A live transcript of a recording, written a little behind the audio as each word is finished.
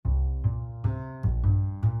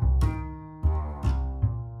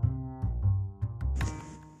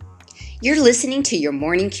You're listening to Your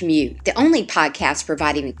Morning Commute, the only podcast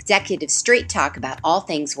providing executives straight talk about all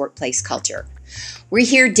things workplace culture. We're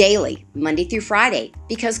here daily, Monday through Friday,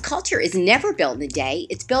 because culture is never built in a day,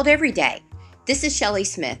 it's built every day. This is Shelley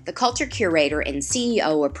Smith, the culture curator and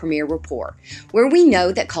CEO of Premier Rapport, where we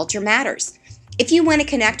know that culture matters. If you want to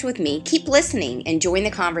connect with me, keep listening and join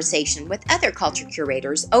the conversation with other culture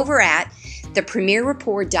curators over at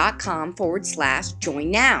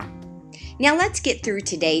thepremierrapport.com/join now. Now let's get through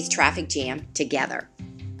today's traffic jam together.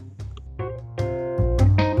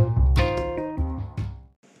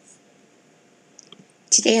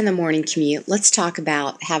 Today in the morning commute, let's talk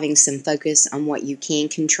about having some focus on what you can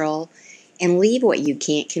control and leave what you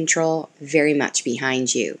can't control very much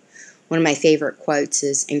behind you. One of my favorite quotes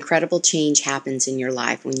is, "Incredible change happens in your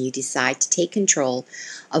life when you decide to take control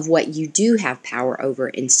of what you do have power over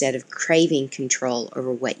instead of craving control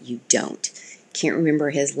over what you don't." Can't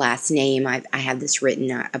remember his last name. I have this written.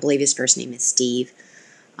 I believe his first name is Steve.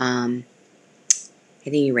 At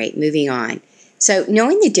any rate, moving on. So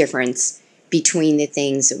knowing the difference between the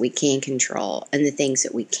things that we can control and the things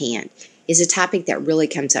that we can't is a topic that really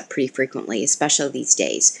comes up pretty frequently, especially these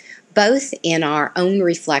days, both in our own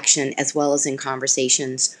reflection as well as in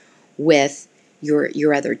conversations with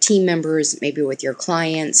your other team members, maybe with your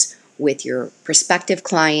clients, with your prospective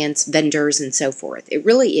clients, vendors, and so forth.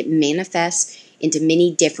 It manifests into many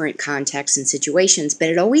different contexts and situations, but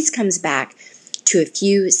it always comes back to a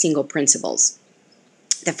few single principles.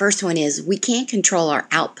 The first one is we can't control our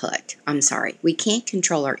output. We can't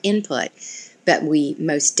control our input, but we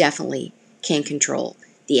most definitely can control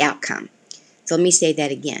the outcome. So let me say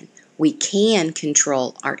that again. We can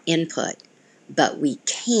control our input, but we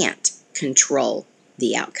can't control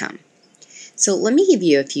the outcome. So let me give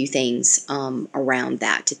you a few things around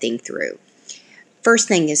that to think through. First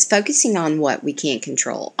thing is focusing on what we can't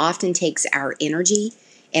control often takes our energy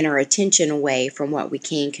and our attention away from what we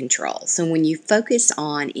can control. So when you focus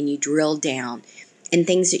on and you drill down in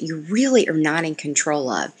things that you really are not in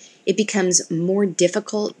control of, it becomes more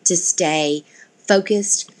difficult to stay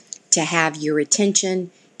focused, to have your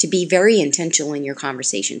attention, to be very intentional in your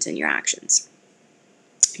conversations and your actions.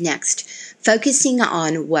 Next, focusing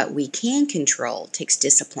on what we can control takes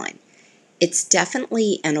discipline. It's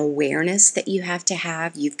definitely an awareness that you have to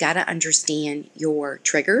have. You've got to understand your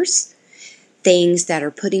triggers, things that are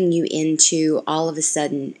putting you into all of a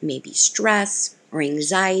sudden maybe stress or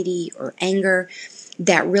anxiety or anger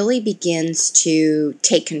that really begins to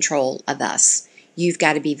take control of us. You've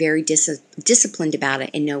got to be very disciplined about it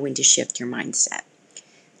and know when to shift your mindset.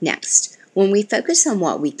 Next, when we focus on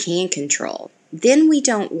what we can control, then we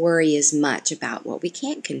don't worry as much about what we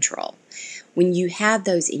can't control. When you have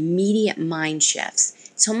those immediate mind shifts,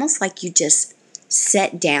 it's almost like you just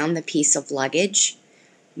set down the piece of luggage,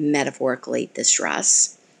 metaphorically the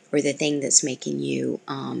stress, or the thing that's making you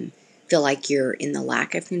feel like you're in the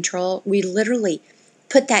lack of control. We literally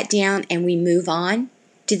put that down and we move on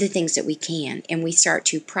to the things that we can, and we start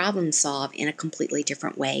to problem solve in a completely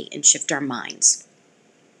different way and shift our minds.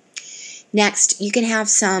 Next, you can have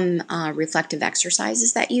some reflective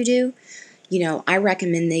exercises that you do. I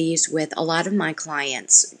recommend these with a lot of my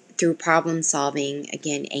clients through problem solving,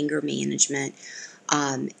 again, anger management,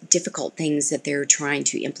 difficult things that they're trying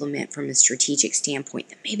to implement from a strategic standpoint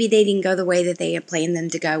that maybe they didn't go the way that they had planned them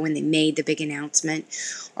to go when they made the big announcement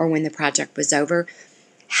or when the project was over.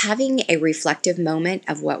 Having a reflective moment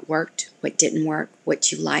of what worked, what didn't work,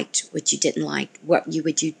 what you liked, what you didn't like, what you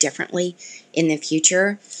would do differently in the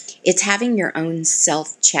future. It's having your own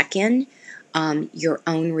self-check-in, your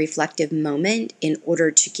own reflective moment in order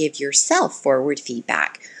to give yourself forward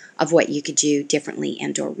feedback of what you could do differently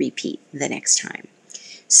and or repeat the next time.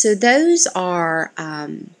 So those are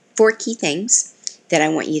 4 key things that I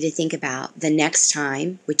want you to think about the next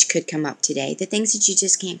time, which could come up today, the things that you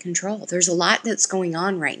just can't control. There's a lot that's going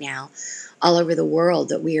on right now all over the world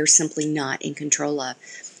that we are simply not in control of.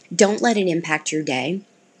 Don't let it impact your day.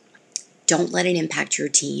 Don't let it impact your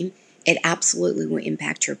team. It absolutely will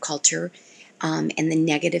impact your culture and the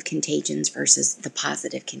negative contagions versus the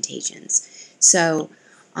positive contagions. So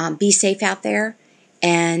be safe out there,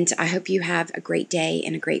 and I hope you have a great day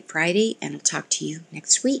and a great Friday, and I'll talk to you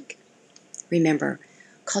next week. Remember,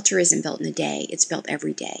 culture isn't built in a day, it's built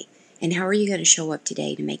every day. And how are you going to show up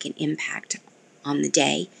today to make an impact on the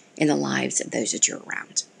day and the lives of those that you're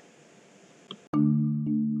around?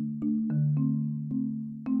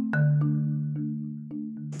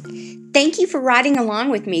 Thank you for riding along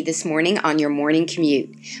with me this morning on your morning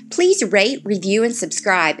commute. Please rate, review, and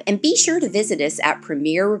subscribe, and be sure to visit us at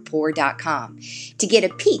premierrapport.com to get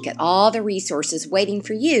a peek at all the resources waiting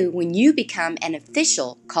for you when you become an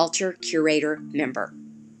official Culture Curator member.